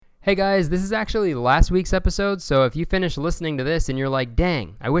Hey guys, this is actually last week's episode, so if you finish listening to this and you're like,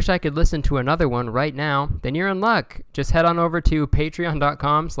 dang, I wish I could listen to another one right now, then you're in luck. Just head on over to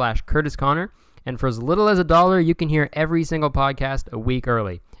patreon.com/CurtisConnor, and for as little as $1, you can hear every single podcast a week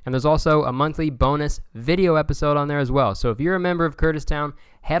early. And there's also a monthly bonus video episode on there as well. So if you're a member of Curtistown,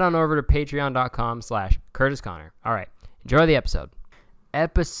 head on over to patreon.com/CurtisConnor. All right, enjoy the episode.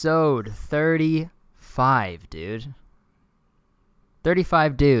 Episode 35, dude.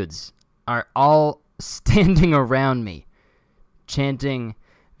 35 dudes are all standing around me, chanting,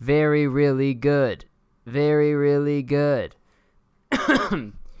 very, really good, very, really good.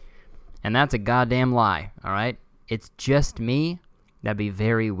 And that's a goddamn lie, all right? It's just me. That'd be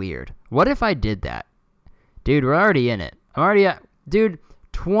very weird. What if I did that? Dude, we're already in it. I'm already at, dude,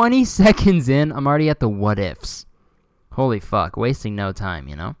 20 seconds in, I'm already at the what ifs. Holy fuck, wasting no time,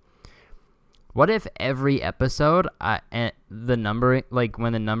 you know? What if every episode, the number, like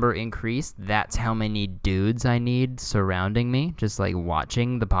when the number increased, that's how many dudes I need surrounding me, just like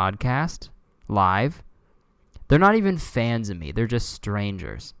watching the podcast live? They're not even fans of me. They're just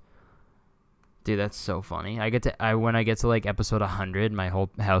strangers. Dude, that's so funny. When I get to like episode 100, my whole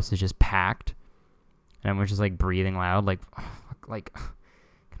house is just packed, and I'm just like breathing loud, like, can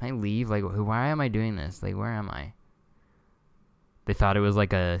I leave? Like, why am I doing this? Like, where am I? They thought it was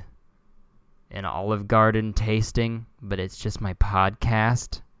like an Olive Garden tasting, but it's just my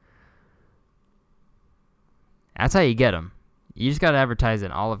podcast. That's how you get them. You just got to advertise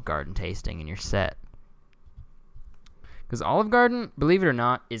an Olive Garden tasting and you're set. Because Olive Garden, believe it or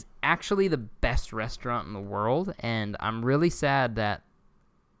not, is actually the best restaurant in the world, and I'm really sad that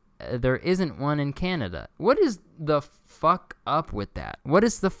there isn't one in Canada. What is the fuck up with that? What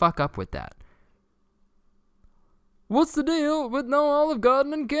is the fuck up with that? What's the deal with no Olive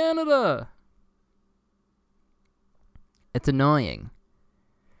Garden in Canada? It's annoying.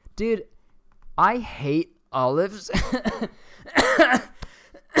 Dude, I hate olives.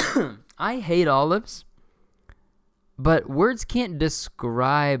 I hate olives. But words can't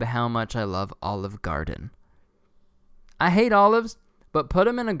describe how much I love Olive Garden. I hate olives, but put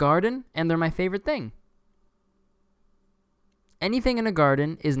them in a garden and they're my favorite thing. Anything in a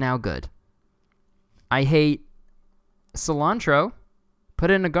garden is now good. I hate cilantro.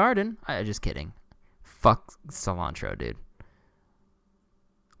 Put it in a garden. Just kidding. Fuck cilantro, dude.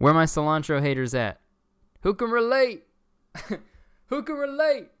 Where my cilantro haters at? Who can relate? Who can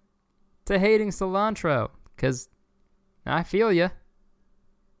relate to hating cilantro? Because I feel ya.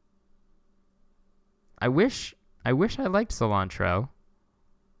 I wish I liked cilantro.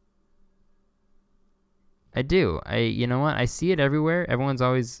 I do. You know what? I see it everywhere. Everyone's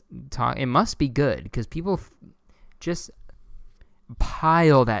always talking. It must be good because people just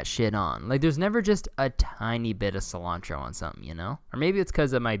pile that shit on. Like, there's never just a tiny bit of cilantro on something, you know? Or maybe it's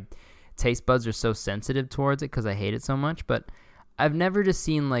because my taste buds are so sensitive towards it because I hate it so much, but I've never just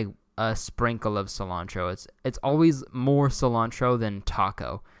seen, like, a sprinkle of cilantro. It's always more cilantro than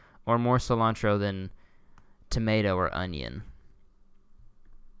taco, or more cilantro than tomato or onion.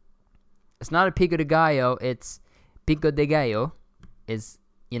 It's not a pico de gallo, it's pico de gallo. Is,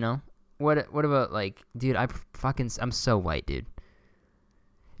 you know? What about, like, dude, I'm so white, dude.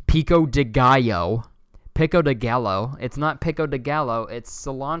 Pico de gallo. Pico de gallo. It's not pico de gallo. It's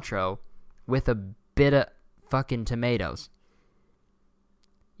cilantro with a bit of fucking tomatoes.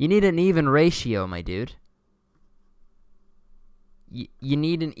 You need an even ratio, my dude. You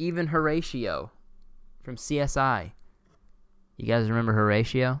need an even Horatio from CSI. You guys remember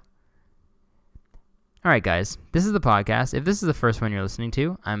Horatio? All right, guys. This is the podcast. If this is the first one you're listening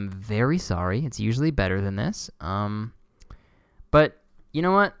to, I'm very sorry. It's usually better than this. But you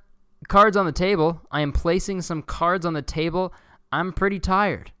know what? Cards on the table. I am placing some cards on the table. I'm pretty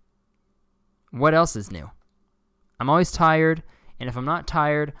tired. What else is new? I'm always tired, and if I'm not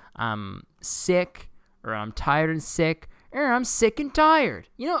tired, I'm sick, or I'm tired and sick, or I'm sick and tired.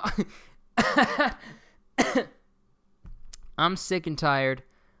 You know, I'm sick and tired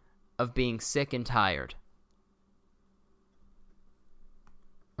of being sick and tired.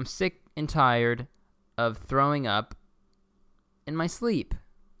 I'm sick and tired of throwing up in my sleep.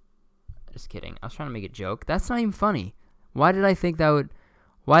 Just kidding. I was trying to make a joke. That's not even funny. Why did I think that would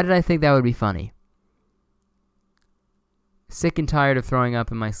be funny? Sick and tired of throwing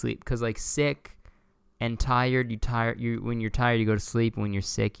up in my sleep. Because, like, sick and tired, when you're tired, you go to sleep. When you're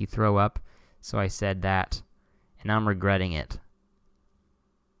sick, you throw up. So I said that. And I'm regretting it.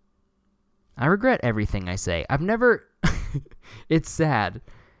 I regret everything I say. I've never... It's sad.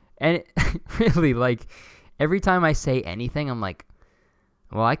 And really, like, every time I say anything, I'm like,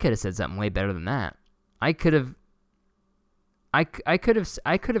 well, I could have said something way better than that. I could have I could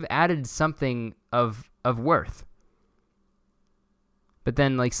have added something of worth. But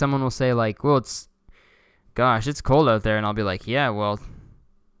then like someone will say like, well, it's cold out there, and I'll be like, yeah, well,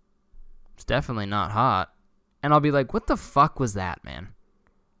 it's definitely not hot. And I'll be like, what the fuck was that, man?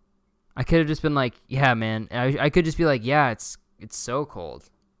 I could have just been like, yeah, man. I could just be like, yeah, it's so cold.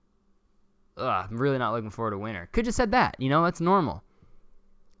 Ugh, I'm really not looking forward to winter. Could just said that, that's normal.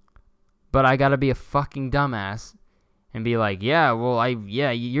 But I gotta be a fucking dumbass and be like, yeah, well,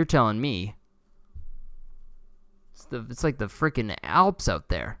 you're telling me. It's like the freaking Alps out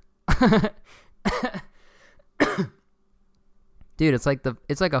there. Dude, it's like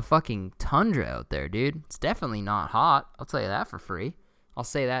a fucking tundra out there, dude. It's definitely not hot. I'll tell you that for free. I'll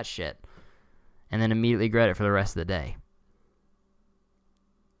say that shit. And then immediately regret it for the rest of the day.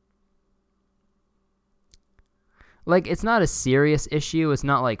 Like, it's not a serious issue. It's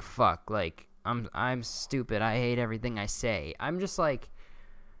not like, fuck, like, I'm stupid. I hate everything I say. I'm just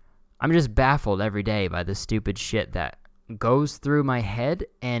baffled every day by the stupid shit that goes through my head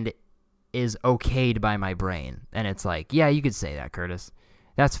and is okayed by my brain. And it's like, yeah, you could say that, Curtis.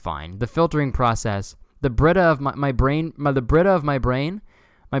 That's fine. The filtering process, the Brita of my brain, my Brita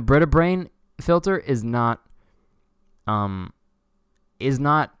brain filter is not clean,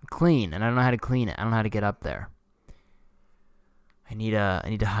 and I don't know how to clean it. I don't know how to get up there. I need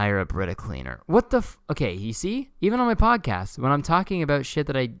to hire a Brita cleaner. What the okay, you see? Even on my podcast, when I'm talking about shit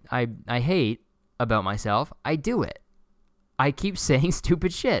that I hate about myself, I do it. I keep saying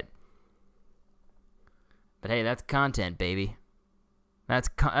stupid shit. But hey, that's content, baby. That's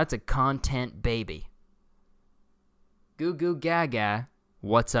a content baby. Goo goo gaga.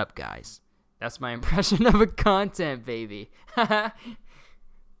 What's up, guys? That's my impression of a content baby.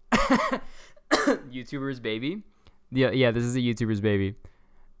 YouTuber's baby. Yeah, this is a YouTuber's baby.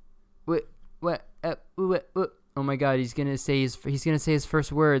 What? Oh my God, he's gonna say his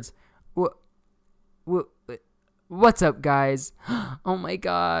first words. What's up, guys? Oh my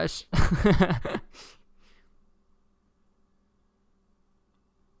gosh.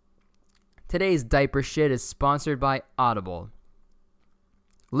 Today's diaper shit is sponsored by Audible.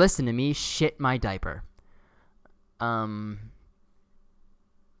 Listen to me shit my diaper.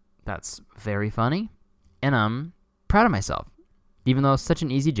 That's very funny, and I'm proud of myself, even though it's such an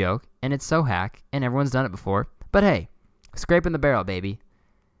easy joke, and it's so hack, and everyone's done it before. But hey, scraping the barrel, baby.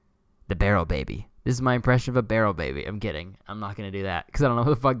 The barrel baby. This is my impression of a barrel baby. I'm kidding. I'm not gonna do that, because I don't know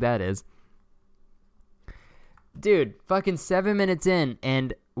who the fuck that is. Dude, fucking 7 minutes in,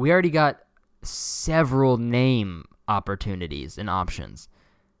 and we already got several name opportunities and options.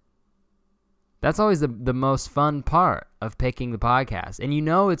 That's always the most fun part of picking the podcast. And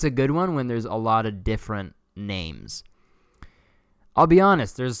it's a good one when there's a lot of different names. I'll be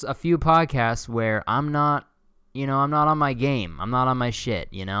honest, there's a few podcasts where I'm not on my game. I'm not on my shit,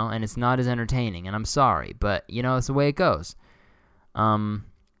 and it's not as entertaining, and I'm sorry, but it's the way it goes. But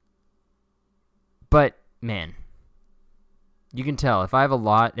man, you can tell if I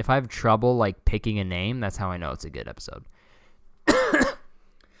have trouble like picking a name, that's how I know it's a good episode.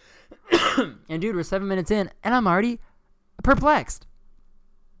 And dude, we're 7 minutes in, and I'm already perplexed.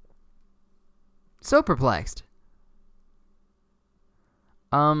 So perplexed.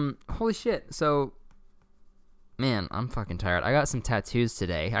 Holy shit. So, man, I'm fucking tired. I got some tattoos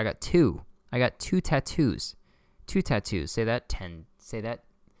today. I got two tattoos. 2 tattoos. Say that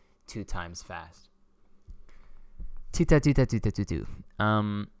 2 times fast. 2 tattoo.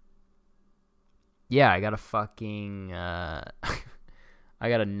 Yeah, I got a fucking, I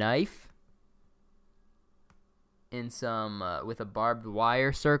got a knife in some, with a barbed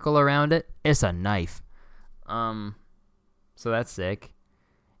wire circle around it. It's a knife. So that's sick.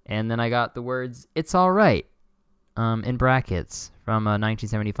 And then I got the words, "It's alright," in brackets from a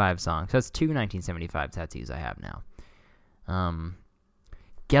 1975 song. So that's 2 1975 tattoos I have now.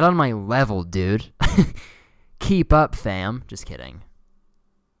 Get on my level, dude. Keep up, fam. Just kidding.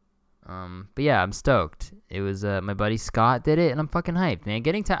 But yeah, I'm stoked. It was my buddy Scott did it, and I'm fucking hyped, man.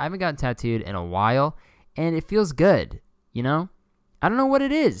 I haven't gotten tattooed in a while, and it feels good. I don't know what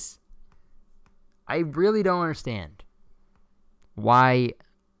it is. I really don't understand why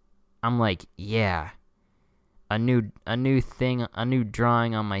I'm like, yeah, a new thing, a new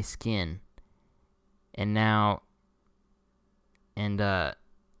drawing on my skin, and now, and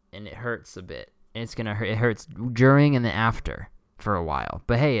it hurts a bit. It's gonna hurt. It hurts during and then after for a while.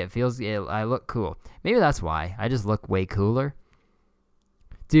 But hey, I look cool. Maybe that's why. I just look way cooler.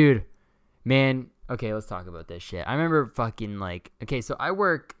 Dude, man, okay, let's talk about this shit. I remember fucking so I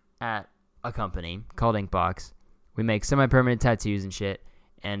work at a company called Inkbox. We make semi-permanent tattoos and shit.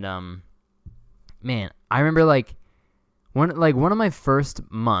 And, man, I remember one of my first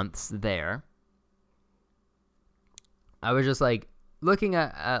months there, I was just like looking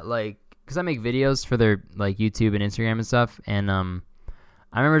at like, because I make videos for their like YouTube and Instagram and stuff, and I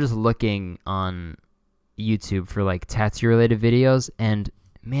remember just looking on YouTube for like tattoo related videos, and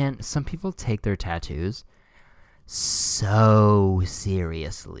man, some people take their tattoos so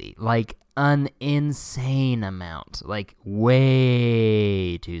seriously, like an insane amount, like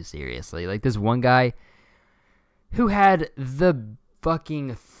way too seriously. Like this one guy who had the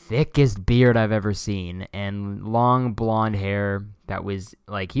fucking thickest beard I've ever seen and long blonde hair that was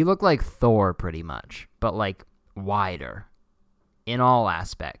like, he looked like Thor pretty much, but like wider in all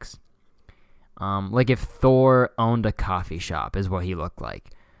aspects. Like if Thor owned a coffee shop is what he looked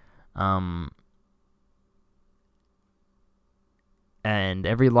like. And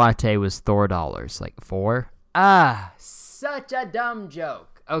every latte was Thor dollars, like 4. Ah, such a dumb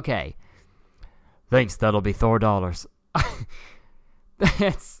joke. Okay. Thanks, that'll be Thor dollars.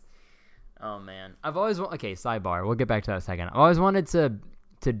 That's, oh man. I've always, okay, sidebar. We'll get back to that in a second. I've always wanted to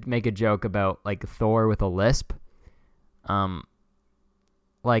make a joke about like Thor with a lisp.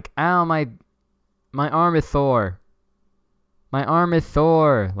 Like, ow, my arm is Thor. My arm is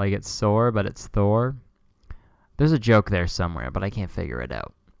Thor. Like it's sore, but it's Thor. There's a joke there somewhere, but I can't figure it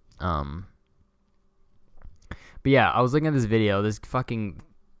out. But yeah, I was looking at this video. This fucking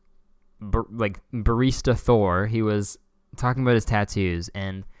barista Thor. He was talking about his tattoos,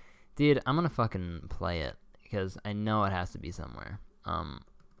 and dude, I'm gonna fucking play it because I know it has to be somewhere. I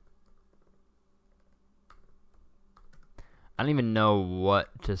don't even know what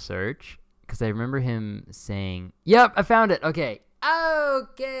to search because I remember him saying, "Yep, I found it." Okay,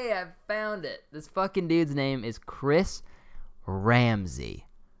 I found it. This fucking dude's name is Chris Ramsey.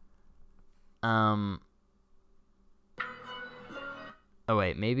 Oh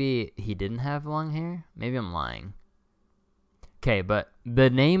wait, maybe he didn't have long hair? Maybe I'm lying. Okay, but the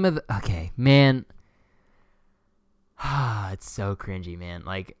name of okay, man. It's so cringy, man.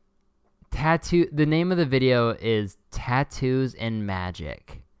 Like the name of the video is Tattoos and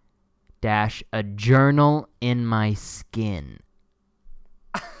Magic - a journal in my skin.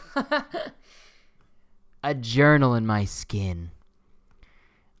 A journal in my skin.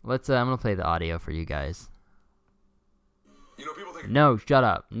 Let's I'm gonna play the audio for you guys. You know, people think no, shut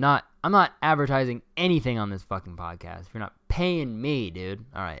up. I'm not advertising anything on this fucking podcast. You're not paying me, dude.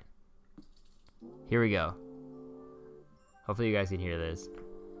 Alright. Here we go. Hopefully you guys can hear this.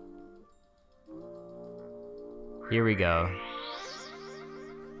 Here we go.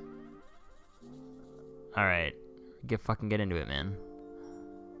 Alright. Fucking get into it, man.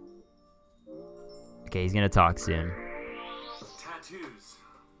 Okay, he's gonna talk soon. Tattoos.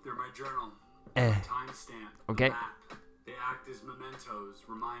 They're my journal. Timestamp. Okay. Map. They act as mementos,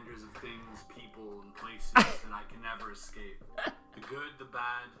 reminders of things, people, and places that I can never escape. The good, the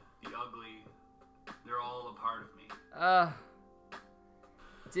bad, the ugly, they're all a part of me.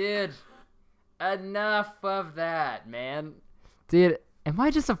 Dude, enough of that, man. Dude, am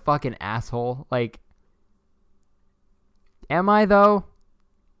I just a fucking asshole? Like, am I though?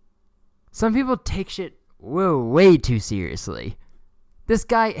 Some people take shit way too seriously. This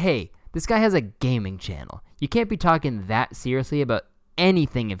guy has a gaming channel. You can't be talking that seriously about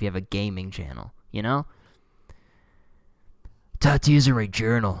anything if you have a gaming channel, you know? Tattoos are a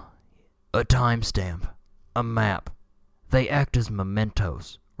journal, a timestamp, a map. They act as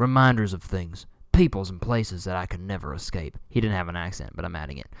mementos, reminders of things, peoples and places that I can never escape. He didn't have an accent, but I'm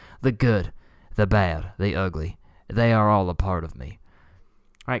adding it. The good, the bad, the ugly, they are all a part of me.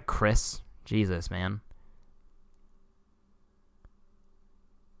 Alright, Chris. Jesus, man.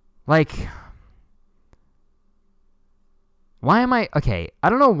 Like, why am I... Okay, I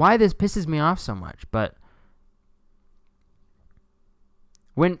don't know why this pisses me off so much, but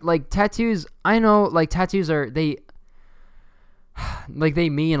when, like, tattoos... I know, like, tattoos are... They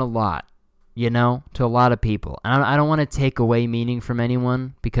mean a lot, you know, to a lot of people. And I don't want to take away meaning from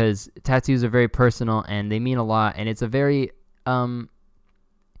anyone because tattoos are very personal and they mean a lot, and it's a very...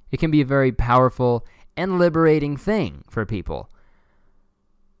 It can be a very powerful and liberating thing for people.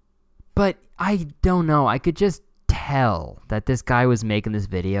 But I don't know. I could just tell that this guy was making this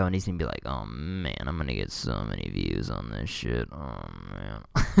video and he's going to be like, oh man, I'm going to get so many views on this shit. Oh man.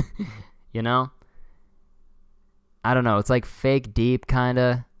 You know? I don't know. It's like fake deep kind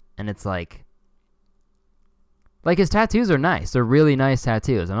of. And it's like his tattoos are nice. They're really nice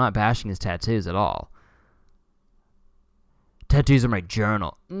tattoos. I'm not bashing his tattoos at all. Tattoos are my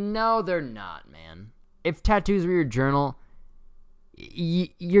journal. No, they're not, man. If tattoos were your journal,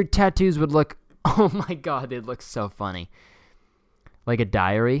 your tattoos would look... Oh my god, they'd look so funny. Like a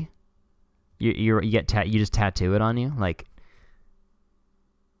diary. You just tattoo it on you. Like,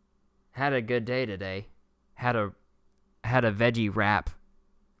 had a good day today. Had a veggie wrap.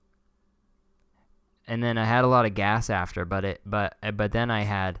 And then I had a lot of gas after, but then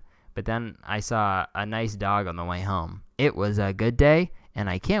I saw a nice dog on the way home. It was a good day, and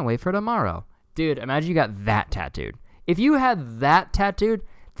I can't wait for tomorrow. Dude, imagine you got that tattooed. If you had that tattooed,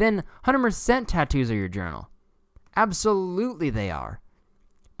 then 100% tattoos are your journal. Absolutely they are.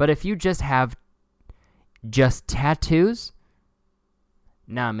 But if you just have just tattoos,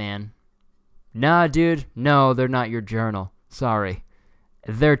 nah, man. Nah, dude. No, they're not your journal. Sorry.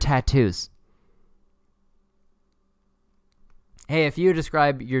 They're tattoos. Hey, if you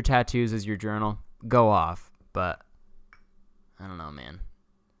describe your tattoos as your journal, go off. But I don't know, man.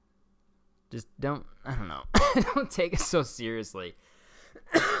 Just don't, I don't know. Don't take it so seriously.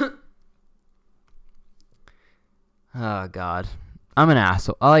 Oh, God. I'm an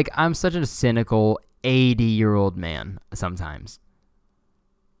asshole. Like, I'm such a cynical 80-year-old man sometimes.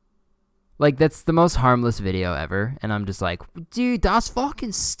 Like, that's the most harmless video ever. And I'm just like, dude, that's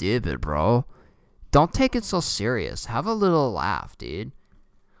fucking stupid, bro. Don't take it so serious. Have a little laugh, dude.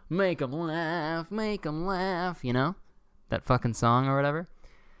 Make 'em laugh, you know? That fucking song or whatever.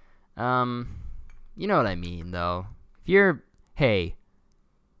 You know what I mean, though.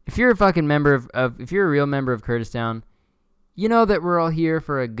 If you're a fucking member if you're a real member of Kurdistan, you know that we're all here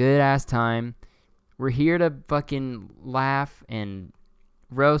for a good-ass time. We're here to fucking laugh and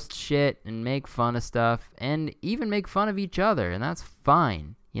roast shit and make fun of stuff and even make fun of each other, and that's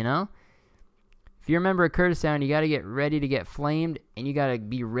fine, you know? If you're a member of Kurdistan, you got to get ready to get flamed, and you got to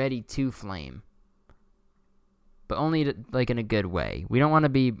be ready to flame. But only, like, in a good way. We don't want to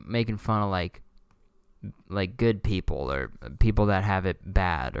be making fun of, like good people or people that have it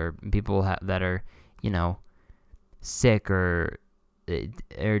bad or people that are, you know, sick or,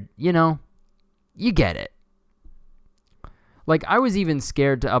 you know, you get it. Like, I was even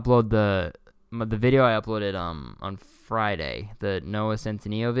scared to upload the video I uploaded on Friday, the Noah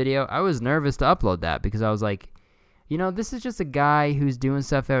Centineo video. I was nervous to upload that because I was like, you know, this is just a guy who's doing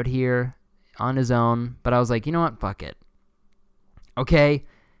stuff out here on his own. But I was like, you know what? Fuck it. Okay,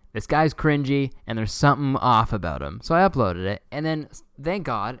 this guy's cringy and there's something off about him. So I uploaded it, and then, thank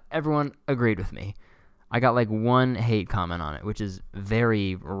God, everyone agreed with me. I got like one hate comment on it, which is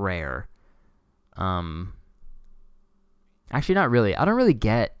very rare. Actually, not really. I don't really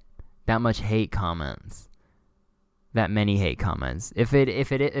get that much hate comments. That many hate comments. If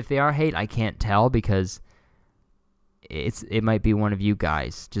they are hate, I can't tell because it might be one of you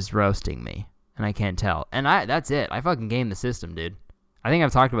guys just roasting me, and I can't tell. And that's it. I fucking game the system, dude. I think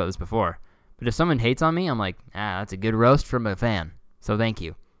I've talked about this before. But if someone hates on me, I'm like, that's a good roast from a fan. So thank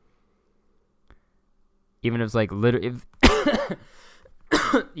you. Even if it's like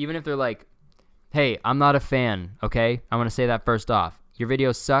even if they're like, hey, I'm not a fan, okay? I want to say that first off. Your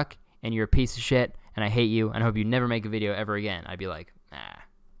videos suck, and you're a piece of shit, and I hate you, and I hope you never make a video ever again. I'd be like,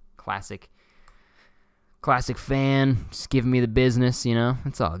 classic fan, just giving me the business, you know?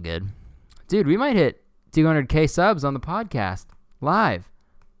 It's all good. Dude, we might hit 200K subs on the podcast, live.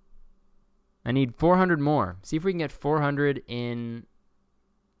 I need 400 more. See if we can get 400 in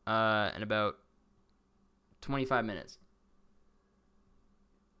about 25 minutes.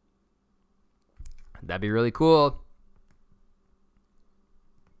 That'd be really cool.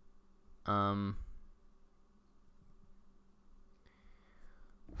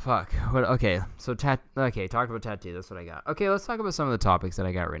 Fuck. What? Okay. So talked about tattoo. That's what I got. Okay, let's talk about some of the topics that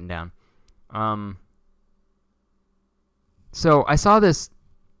I got written down. So I saw this.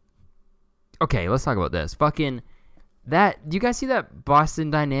 Okay, let's talk about this. Fucking that. Do you guys see that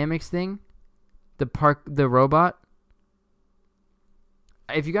Boston Dynamics thing? The robot.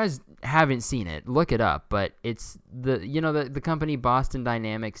 If you guys haven't seen it, look it up. But it's the company Boston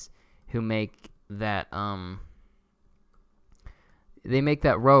Dynamics who make that they make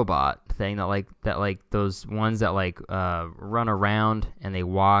that robot thing that those ones that run around and they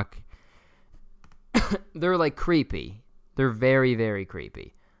walk. They're like creepy. They're very, very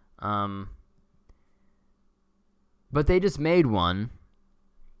creepy. But they just made one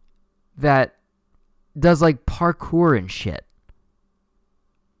that does like parkour and shit.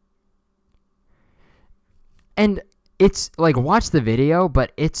 And it's like, watch the video,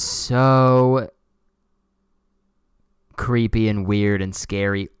 but it's so creepy and weird and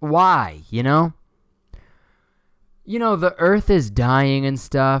scary. Why? You know, the earth is dying and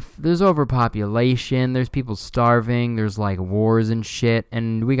stuff. There's overpopulation. There's people starving. There's like wars and shit.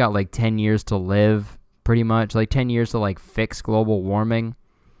 And we got like 10 years to live, pretty much. Like 10 years to like fix global warming.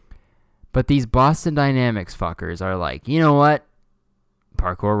 But these Boston Dynamics fuckers are like, you know what?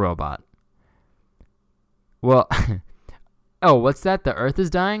 Parkour robot. Well, oh, what's that? The Earth is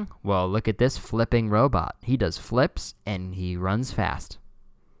dying? Well, look at this flipping robot. He does flips and he runs fast.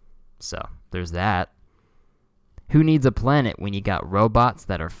 So, there's that. Who needs a planet when you got robots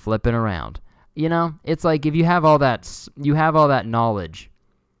that are flipping around? You know, it's like if you have all that knowledge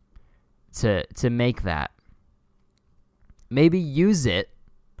to make that. Maybe use it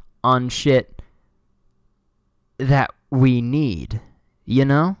on shit that we need, you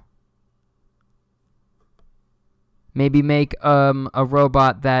know? Maybe make a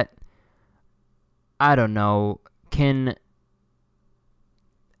robot that, I don't know, can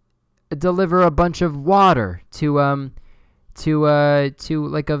deliver a bunch of water to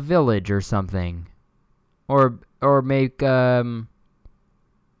like a village or something, or make a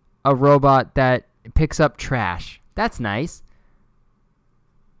robot that picks up trash. That's nice.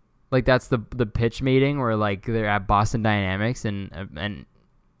 Like that's the pitch meeting where like they're at Boston Dynamics and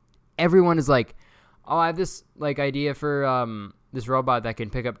everyone is like, oh, I have this like idea for this robot that can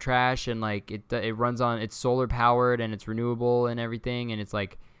pick up trash and like it runs on, it's solar powered and it's renewable and everything, and it's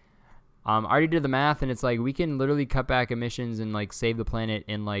like I already did the math and it's like we can literally cut back emissions and like save the planet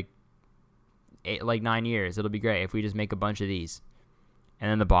in like 9 years. It'll be great if we just make a bunch of these.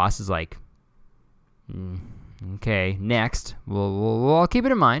 And then the boss is like, okay, next. We'll keep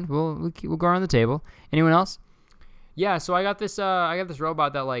it in mind. We'll go around the table. Anyone else? Yeah, so I got this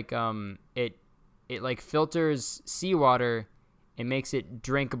robot that like it like filters seawater and makes it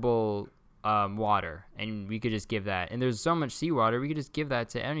drinkable water, and we could just give that. And there's so much seawater, we could just give that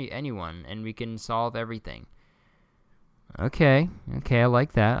to anyone, and we can solve everything. Okay, I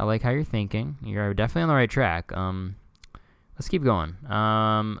like that. I like how you're thinking. You're definitely on the right track. Let's keep going.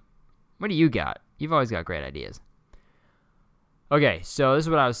 What do you got? You've always got great ideas. Okay, so this is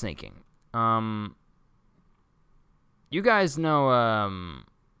what I was thinking. You guys know.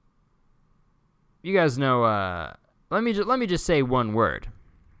 Let me just say one word.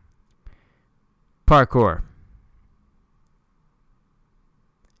 Parkour.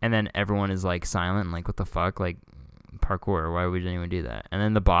 And then everyone is like silent and like, what the fuck? Like, parkour, why would anyone do that? And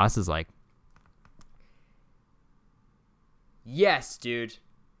then the boss is like, yes, dude.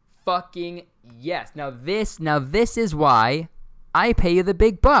 Fucking yes. Now this is why I pay you the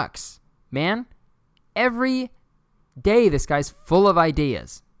big bucks, man. Every day this guy's full of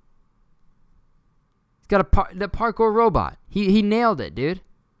ideas. He's got the parkour robot. He nailed it, dude.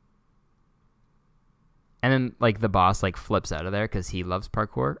 And then, like, the boss, like, flips out of there because he loves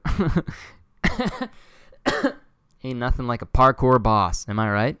parkour. Ain't nothing like a parkour boss. Am I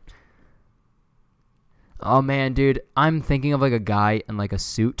right? Oh, man, dude. I'm thinking of, like, a guy in, like, a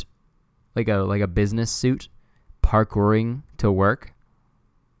suit. Like a business suit. Parkouring to work.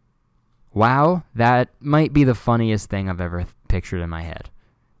 Wow. That might be the funniest thing I've ever pictured in my head.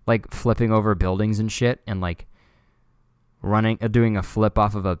 Like, flipping over buildings and shit. And, like, doing a flip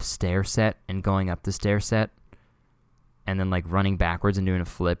off of a stair set and going up the stair set, and then like running backwards and doing a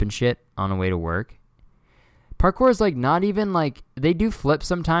flip and shit on the way to work. Parkour is like not even like, they do flips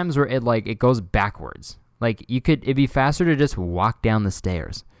sometimes where it goes backwards. Like it'd be faster to just walk down the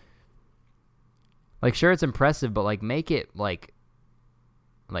stairs. Like sure it's impressive, but like make it like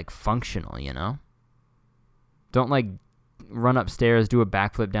functional, you know? Don't like run upstairs, do a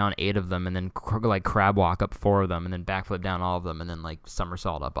backflip down 8 of them, and then like crab walk up 4 of them, and then backflip down all of them, and then like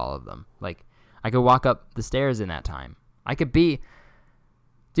somersault up all of them. Like I could walk up the stairs in that time. I could be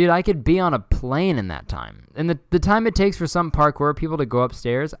on a plane in that time. And the time it takes for some parkour people to go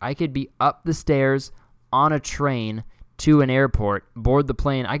upstairs, I could be up the stairs on a train to an airport, board the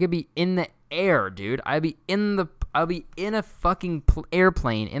plane. I could be in the air, dude. I'll be in a fucking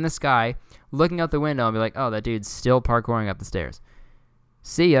airplane in the sky, looking out the window and be like, oh, that dude's still parkouring up the stairs.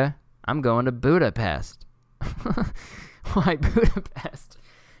 See ya. I'm going to Budapest. Why Budapest?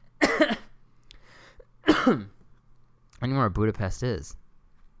 I don't know where Budapest is.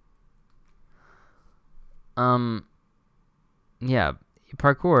 Yeah,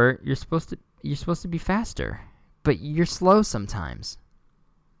 parkour, you're supposed to be faster, but you're slow sometimes.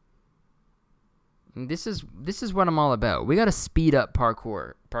 This is what I'm all about. We gotta speed up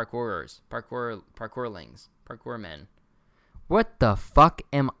parkourlings, parkour men. What the fuck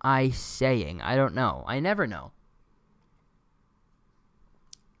am I saying? I don't know. I never know.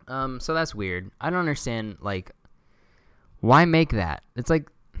 So that's weird. I don't understand, like, why make that? It's like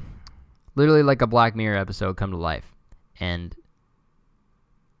literally like a Black Mirror episode come to life. And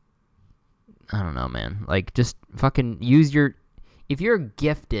I don't know, man. Like, just fucking use your... If you're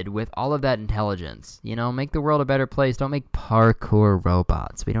gifted with all of that intelligence, you know, make the world a better place. Don't make parkour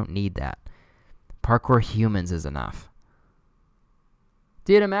robots. We don't need that. Parkour humans is enough.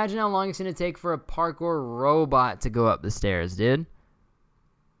 Dude, imagine how long it's going to take for a parkour robot to go up the stairs, dude.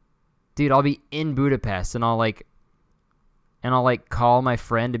 Dude, I'll be in Budapest, and I'll call my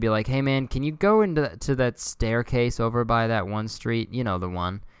friend to be like, hey, man, can you go to that staircase over by that one street? You know, the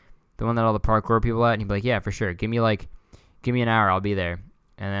one that all the parkour people at? And he'd be like, yeah, for sure. Give me an hour. I'll be there.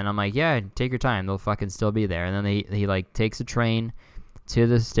 And then I'm like, yeah, take your time. They'll fucking still be there. And then he like takes a train to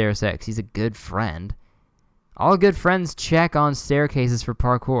the stair set because he's a good friend. All good friends check on staircases for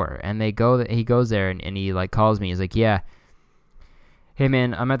parkour, and he goes there and he like calls me. He's like, yeah, hey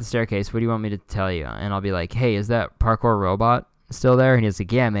man, I'm at the staircase. What do you want me to tell you? And I'll be like, hey, is that parkour robot still there? And he's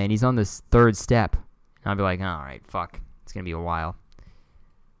like, yeah, man, he's on this third step. And I'll be like, all right, fuck, it's gonna be a while.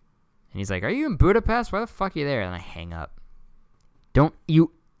 And he's like, are you in Budapest? Why the fuck are you there? And I hang up. Don't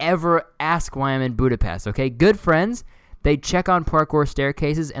you ever ask why I'm in Budapest, okay? Good friends, they check on parkour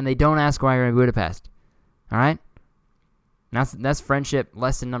staircases, and they don't ask why you're in Budapest. All right? That's friendship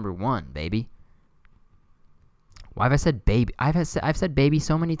lesson number 1, baby. Why have I said baby? I've said baby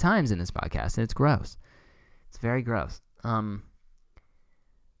so many times in this podcast, and it's gross. It's very gross. Wow,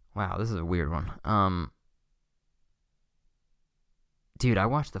 this is a weird one. Dude, I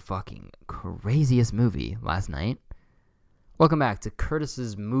watched the fucking craziest movie last night. Welcome back to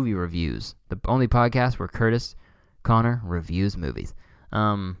Curtis's Movie Reviews, the only podcast where Curtis Connor reviews movies.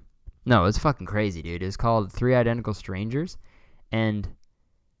 No, it's fucking crazy, dude. It's called Three Identical Strangers, and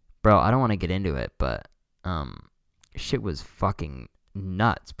bro, I don't want to get into it, but shit was fucking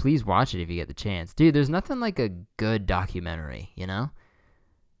nuts. Please watch it if you get the chance, dude. There's nothing like a good documentary, you know?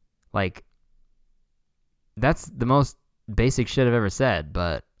 Like, that's the most basic shit I've ever said,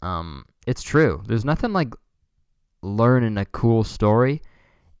 but it's true. There's nothing like learning a cool story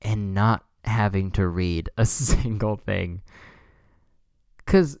and not having to read a single thing.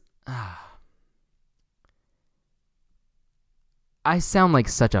 'Cause I sound like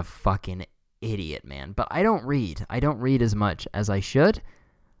such a fucking idiot, man, but I don't read. I don't read as much as I should.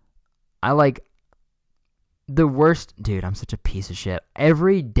 I like the worst, dude, I'm such a piece of shit.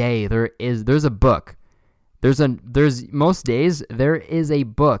 Every day there's a book. There's most days there is a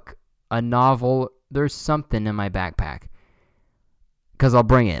book, a novel, there's something in my backpack. 'Cause I'll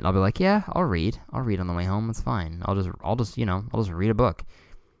bring it. I'll be like, yeah, I'll read on the way home. It's fine. I'll just read a book.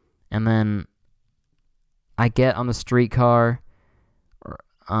 And then I get on the streetcar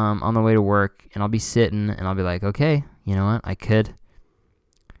on the way to work, and I'll be sitting, and I'll be like, okay, you know what? I could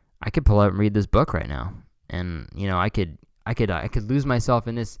pull out and read this book right now, and you know, I could lose myself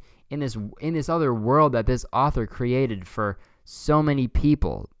in this other world that this author created for so many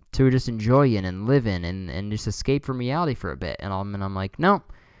people to just enjoy in and live in and just escape from reality for a bit. And I'm like, no,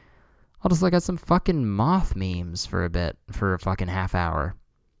 I'll just look at some fucking moth memes for a bit, for a fucking half hour.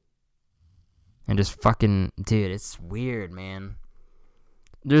 And just fucking, dude, it's weird, man.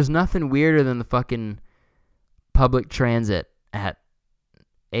 There's nothing weirder than the fucking public transit at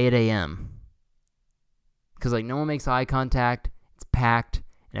 8 a.m. Because, like, no one makes eye contact, it's packed,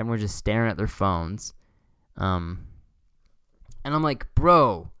 and everyone's just staring at their phones. And I'm like,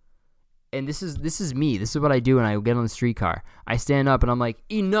 bro, and this is me. This is what I do when I get on the streetcar. I stand up, and I'm like,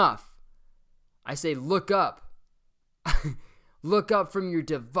 enough. I say, look up. Look up from your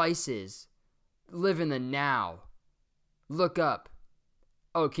devices. Live in the now. Look up.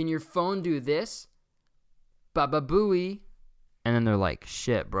 Oh, can your phone do this? Baba booey. And then they're like,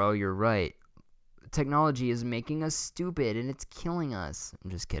 shit, bro, you're right. Technology is making us stupid and it's killing us.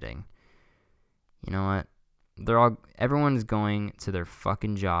 I'm just kidding. You know what? Everyone's going to their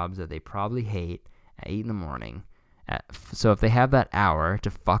fucking jobs that they probably hate at 8 in the morning. So if they have that hour to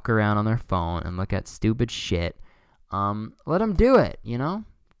fuck around on their phone and look at stupid shit, let them do it, you know?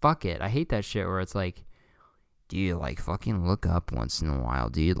 Fuck it. I hate that shit where it's like, dude, like, fucking look up once in a while,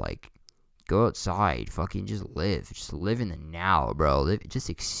 dude. Like, go outside. Fucking just live. Just live in the now, bro. Just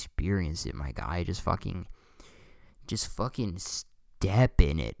experience it, my guy. Just fucking step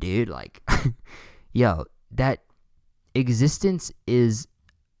in it, dude. Like, yo, that existence is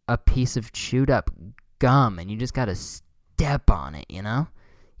a piece of chewed up gum, and you just gotta step on it, you know?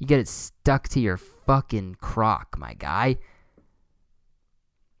 You get it stuck to your fucking crock, my guy.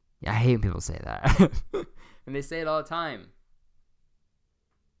 I hate when people say that. And they say it all the time.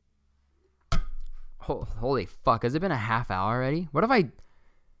 Holy fuck, has it been a half hour already? What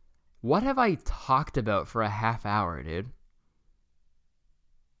have I talked about for a half hour, dude?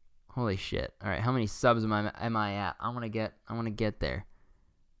 Holy shit. Alright, how many subs am I at? I wanna get there.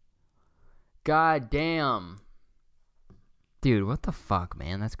 God damn. Dude, what the fuck,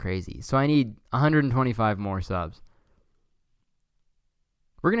 man? That's crazy. So I need 125 more subs.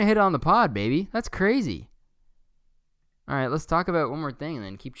 We're gonna hit it on the pod, baby. That's crazy. All right, let's talk about one more thing and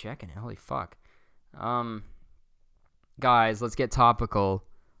then keep checking it. Holy fuck. Guys, let's get topical.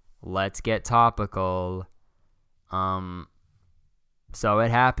 So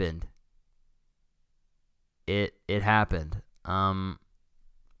it happened. It happened.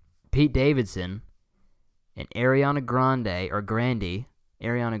 Pete Davidson and Ariana Grande,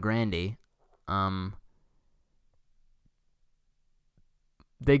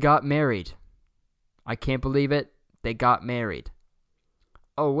 they got married. I can't believe it. They got married.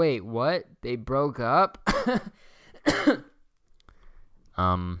 Oh, wait, what? They broke up?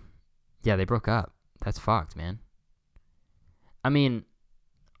 Yeah, they broke up. That's fucked, man. I mean,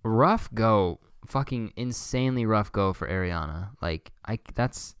 rough go. Fucking insanely rough go for Ariana. Like,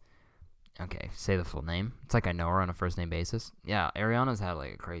 that's... Okay, say the full name. It's like I know her on a first name basis. Yeah, Ariana's had,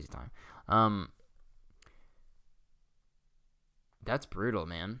 like, a crazy time. That's brutal,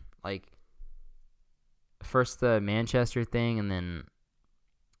 man. Like, first the Manchester thing, and then,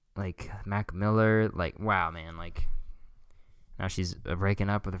 like, Mac Miller. Like, wow, man. Like, now she's breaking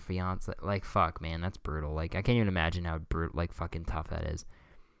up with her fiance. Like, fuck, man. That's brutal. Like, I can't even imagine how like, fucking tough that is.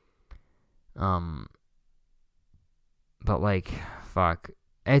 But, like, fuck.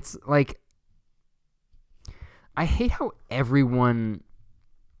 It's, like, I hate how everyone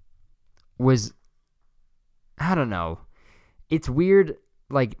was, I don't know. It's weird,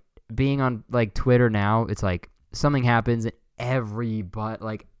 like, being on, like, Twitter now. It's, like, something happens and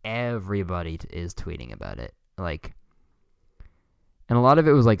everybody is tweeting about it. Like, and a lot of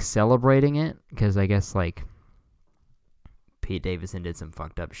it was, like, celebrating it, because I guess, like, Pete Davidson did some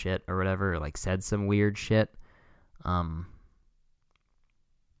fucked up shit or whatever, or, like, said some weird shit. But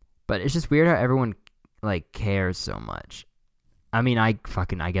it's just weird how everyone, like, cares so much. I mean, I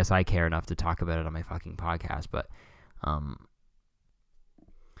guess I care enough to talk about it on my fucking podcast, but,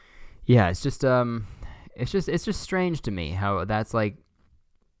 yeah, it's just strange to me how that's, like,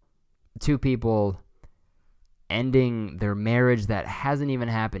 two people ending their marriage that hasn't even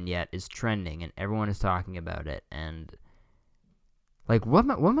happened yet is trending, and everyone is talking about it, and, like, what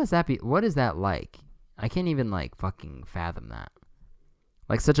must that be? What is that like? I can't even, like, fucking fathom that.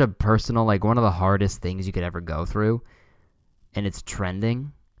 Like, such a personal, like, one of the hardest things you could ever go through, and it's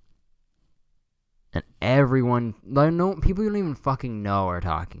trending, and everyone, like, no, people you don't even fucking know are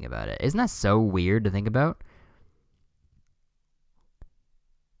talking about it. Isn't that so weird to think about?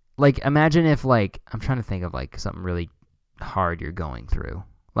 Like, imagine if, like, I'm trying to think of, like, something really hard you're going through.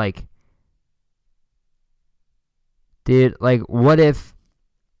 Like, dude, like, what if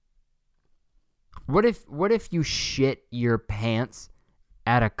you shit your pants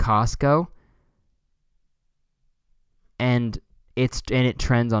at a Costco and it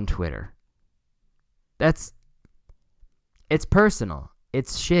trends on Twitter? It's personal.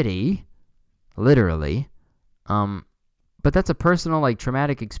 It's shitty, literally. But that's a personal, like,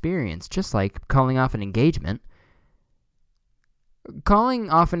 traumatic experience, just like calling off an engagement.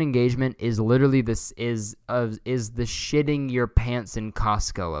 Calling off an engagement is literally the shitting your pants in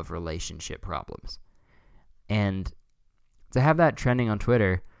Costco of relationship problems. And to have that trending on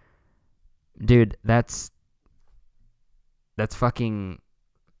Twitter, dude, that's fucking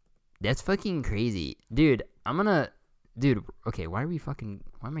crazy. Dude, okay, why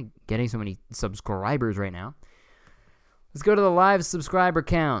am I getting so many subscribers right now? Let's go to the live subscriber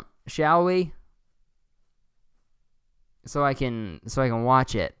count, shall we? So I can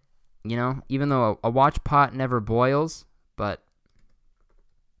watch it, you know? Even though a watch pot never boils, but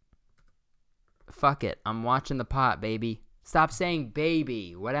fuck it. I'm watching the pot, baby. Stop saying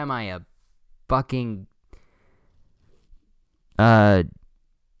baby. What am I, a fucking a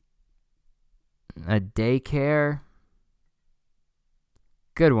daycare?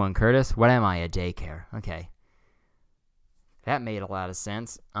 Good one, Curtis. What am I, a daycare? Okay. That made a lot of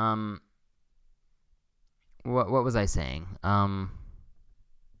sense. What was I saying? I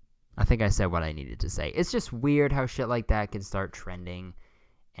think I said what I needed to say. It's just weird how shit like that can start trending,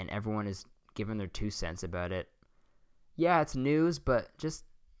 and everyone is giving their 2 cents about it. Yeah, it's news, but just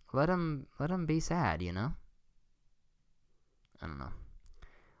let them be sad, you know? I don't know.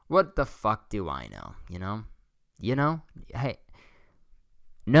 What the fuck do I know, you know? You know? Hey.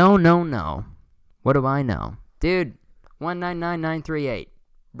 No. What do I know? Dude, 199938.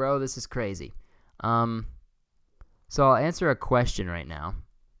 Bro, this is crazy. So I'll answer a question right now.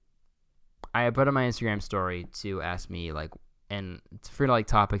 I put on my Instagram story to ask me, like, and for, like,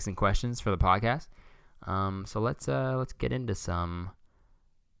 topics and questions for the podcast. So let's get into some.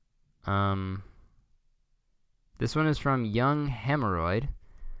 This one is from Young Hemorrhoid.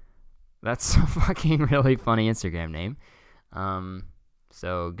 That's a fucking really funny Instagram name.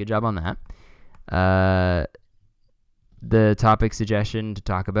 So good job on that. the topic suggestion to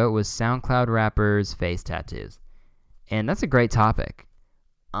talk about was SoundCloud rappers' face tattoos. And that's a great topic.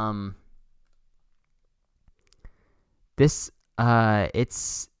 It's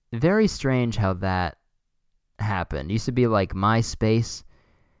very strange how that happened. It used to be like MySpace,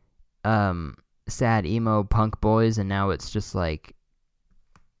 sad emo punk boys, and now it's just like,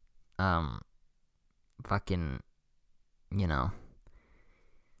 fucking,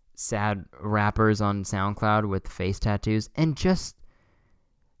 sad rappers on SoundCloud with face tattoos, and just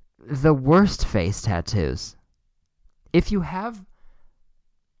the worst face tattoos. If you have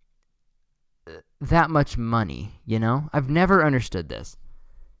that much money, I've never understood this,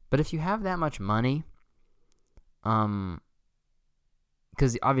 but if you have that much money, because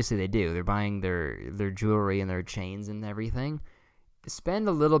obviously they do, they're buying their jewelry and their chains and everything, spend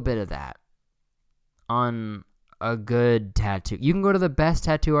a little bit of that on a good tattoo. You can go to the best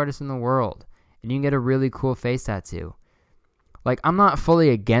tattoo artist in the world and you can get a really cool face tattoo. Like, I'm not fully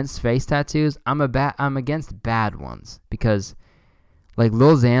against face tattoos. I'm against bad ones because, like,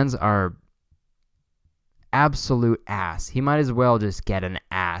 Lil Xan's are absolute ass. He might as well just get an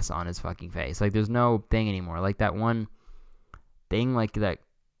ass on his fucking face. Like, there's no thing anymore. Like that one thing, like that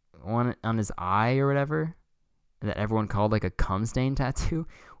one on his eye or whatever, that everyone called like a cum stain tattoo,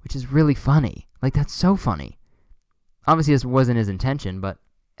 which is really funny. Like, that's so funny. Obviously, this wasn't his intention, but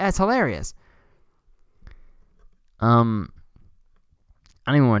it's hilarious. I don't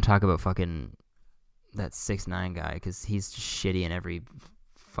even want to talk about fucking that 6ix9ine guy because he's just shitty in every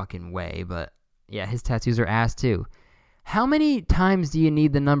fucking way. But yeah, his tattoos are ass too. How many times do you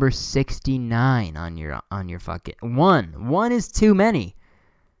need the number 69 on your fucking one? One is too many.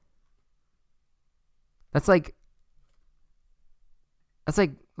 That's like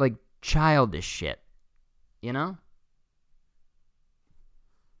childish shit,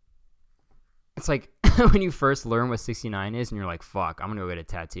 It's like when you first learn what 69 is and you're like, fuck, I'm going to go get a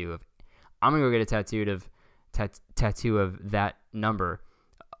tattoo of that number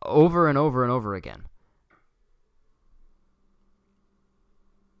over and over and over again.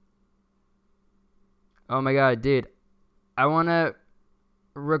 Oh my god, dude. I want to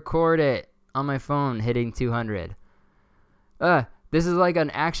record it on my phone hitting 200. This is like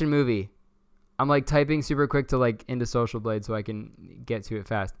an action movie. I'm like typing super quick to like into Social Blade so I can get to it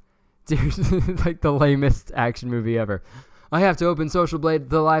fast. Dude, like the lamest action movie ever. I have to open Social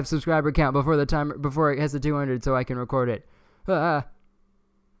Blade, the live subscriber count before it hits the 200 so I can record it.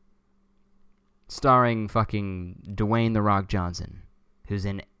 Starring fucking Dwayne "The Rock" Johnson, who's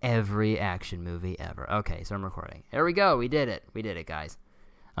in every action movie ever. Okay, so I'm recording. Here we go. We did it, guys.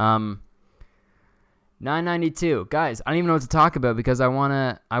 992. Guys, I don't even know what to talk about because I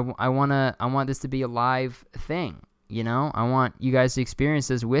want this to be a live thing. I want you guys to experience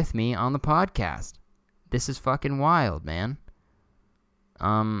this with me on the podcast. This is fucking wild, man.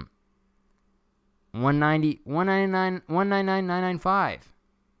 199, 995.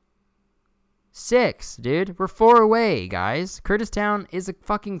 6, dude. We're 4 away, guys. Curtistown is a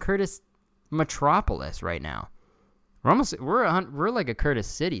fucking Curtis metropolis right now. We're like a Curtis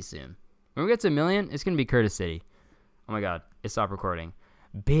City soon. When we get to 1 million, it's gonna be Curtis City. Oh my god, it stopped recording.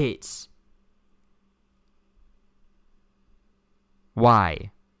 Bitch.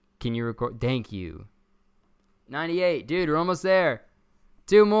 Why? Can you record? Thank you. 98, dude. We're almost there.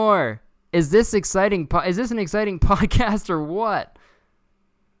 2 more. Is this exciting? Is this an exciting podcast or what?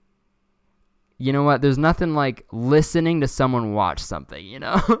 You know what? There's nothing like listening to someone watch something,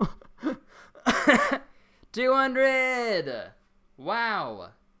 200! Wow.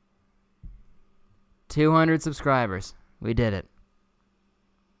 200 subscribers. We did it.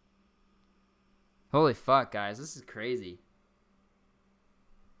 Holy fuck, guys. This is crazy.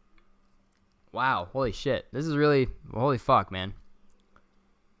 Wow. Holy shit. This is really... Holy fuck, man.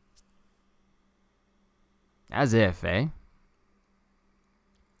 As if, eh?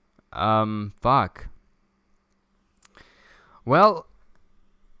 Fuck. Well,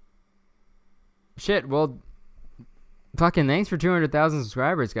 shit, well, fucking thanks for 200,000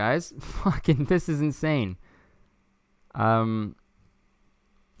 subscribers, guys. Fucking, this is insane. It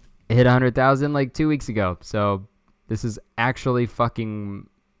hit 100,000 like 2 weeks ago, so this is actually fucking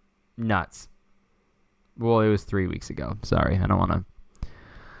nuts. Well, it was 3 weeks ago. Sorry, I don't want to,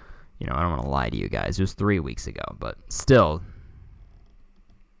 I don't want to lie to you guys. It was 3 weeks ago, but still...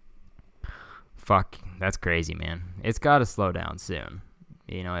 Fuck, that's crazy, man. It's got to slow down soon.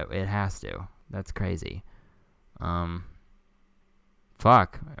 It has to. That's crazy. Fuck.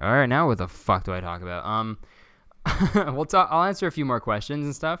 All right, now what the fuck do I talk about? I'll answer a few more questions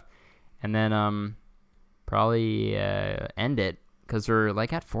and stuff, and then probably end it because we're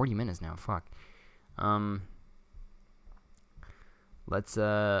like at 40 minutes now. Fuck. let's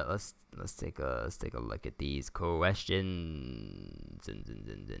take a look at these questions.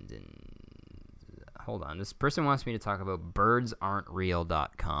 Hold on. This person wants me to talk about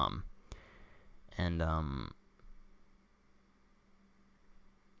birdsaren'treal.com. And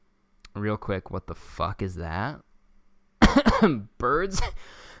real quick, what the fuck is that?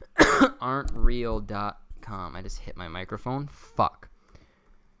 birdsaren'treal.com. I just hit my microphone. Fuck.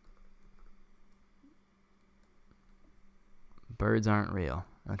 Birds aren't real.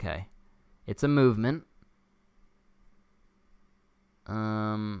 Okay. It's a movement.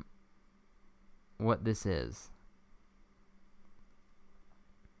 What this is.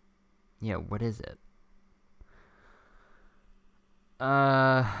 Yeah, what is it?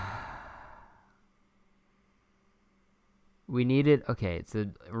 We needed... Okay, it's a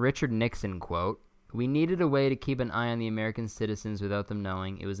Richard Nixon quote. We needed a way to keep an eye on the American citizens without them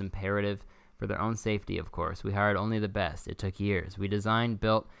knowing. It was imperative for their own safety, of course. We hired only the best. It took years. We designed,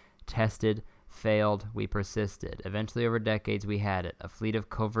 built, tested, failed. We persisted. Eventually, over decades, we had it. A fleet of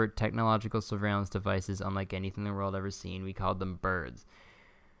covert technological surveillance devices unlike anything the world ever seen. We called them birds.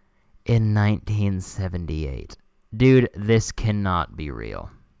 In 1978. Dude, this cannot be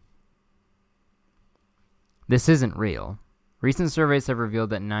real. This isn't real. Recent surveys have revealed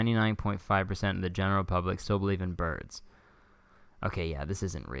that 99.5% of the general public still believe in birds. Okay, yeah, this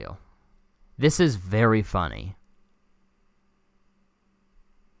isn't real. This is very funny.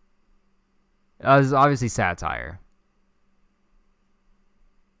 This is obviously satire.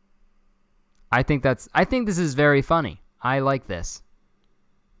 I think this is very funny. I like this.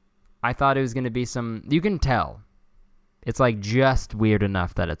 I thought it was going to be some... You can tell. It's like just weird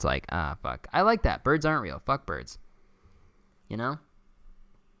enough that it's like, fuck. I like that. Birds aren't real. Fuck birds. You know?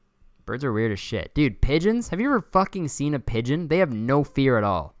 Birds are weird as shit. Dude, pigeons? Have you ever fucking seen a pigeon? They have no fear at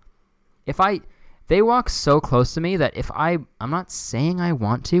all. They walk so close to me that I'm not saying I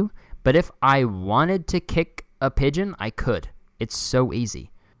want to, but if I wanted to kick a pigeon, I could. It's so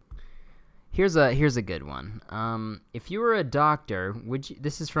easy. Here's a good one. If you were a doctor,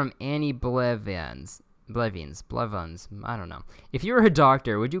 this is from Annie Blevins. I don't know. If you were a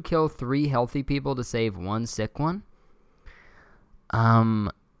doctor, would you kill 3 healthy people to save 1 sick one?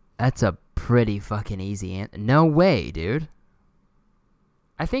 That's a pretty fucking easy answer. No way, dude.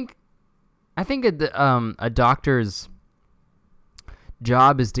 I think a doctor's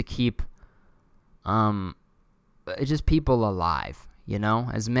job is to keep just people alive, you know,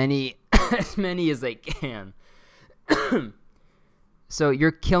 as many as they can. So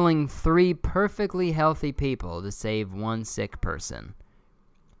you're killing 3 perfectly healthy people to save 1 sick person.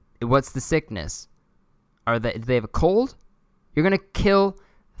 What's the sickness? Do they have a cold? You're going to kill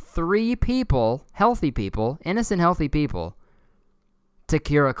 3 people, healthy people, innocent healthy people, to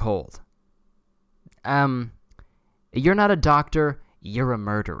cure a cold. You're not a doctor, you're a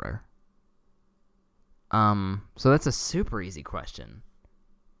murderer. So that's a super easy question.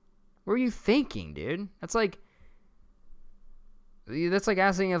 What were you thinking, dude? That's like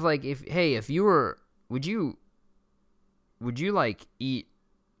asking if you were, would you like eat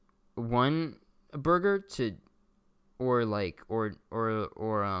 1 burger or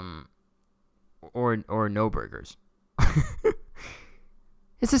no burgers?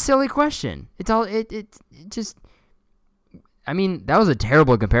 It's a silly question. It just, I mean, that was a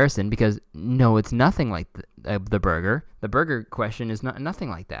terrible comparison because no, it's nothing like the burger. The burger question is nothing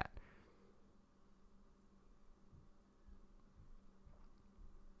like that.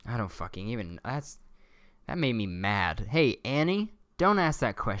 I don't fucking even, that made me mad. Hey, Annie, don't ask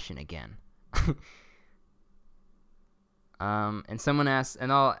that question again. And someone asked,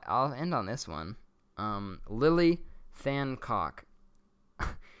 and I'll end on this one. Lily Thancock.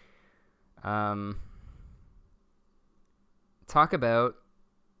 Talk about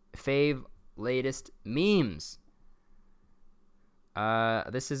fave latest memes.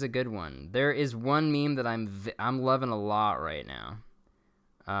 This is a good one. There is one meme that I'm loving a lot right now.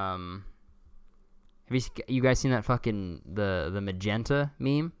 Have you guys seen that fucking the magenta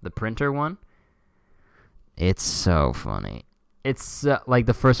meme, the printer one? It's so funny. It's like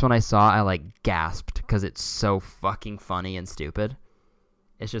the first one I saw, I like gasped because it's so fucking funny and stupid.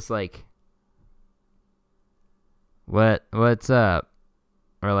 It's just like, what's up?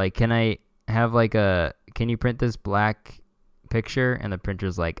 Or like, can you print this black picture? And the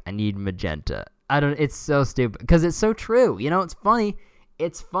printer's like, I need magenta. It's so stupid because it's so true. You know, it's funny.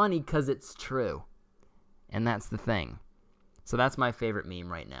 It's funny because it's true. And that's the thing. So that's my favorite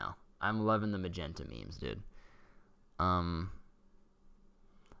meme right now. I'm loving the magenta memes, dude.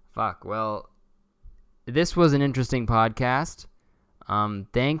 Fuck. Well, this was an interesting podcast.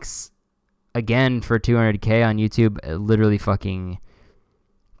 Thanks again for 200K on YouTube. It literally fucking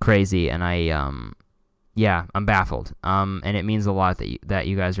crazy, and I'm baffled. And it means a lot that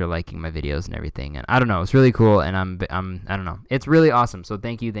you guys are liking my videos and everything. And I don't know, it's really cool, and I don't know, it's really awesome. So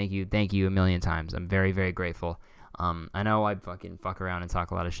thank you a million times. I'm very, very grateful. I know I fucking fuck around and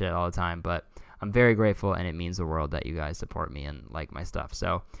talk a lot of shit all the time, but I'm very grateful, and it means the world that you guys support me and like my stuff.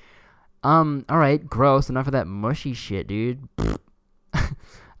 So, all right, gross. Enough of that mushy shit, dude.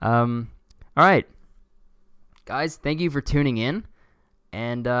 All right, guys, thank you for tuning in,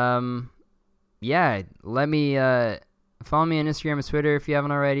 and let me follow me on Instagram and Twitter if you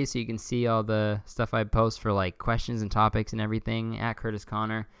haven't already, so you can see all the stuff I post for like questions and topics and everything at Curtis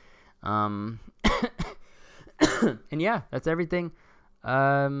Connor. And yeah, that's everything.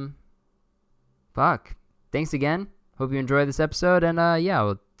 Fuck. Thanks again. Hope you enjoyed this episode, and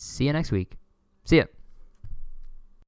we'll see you next week. See ya.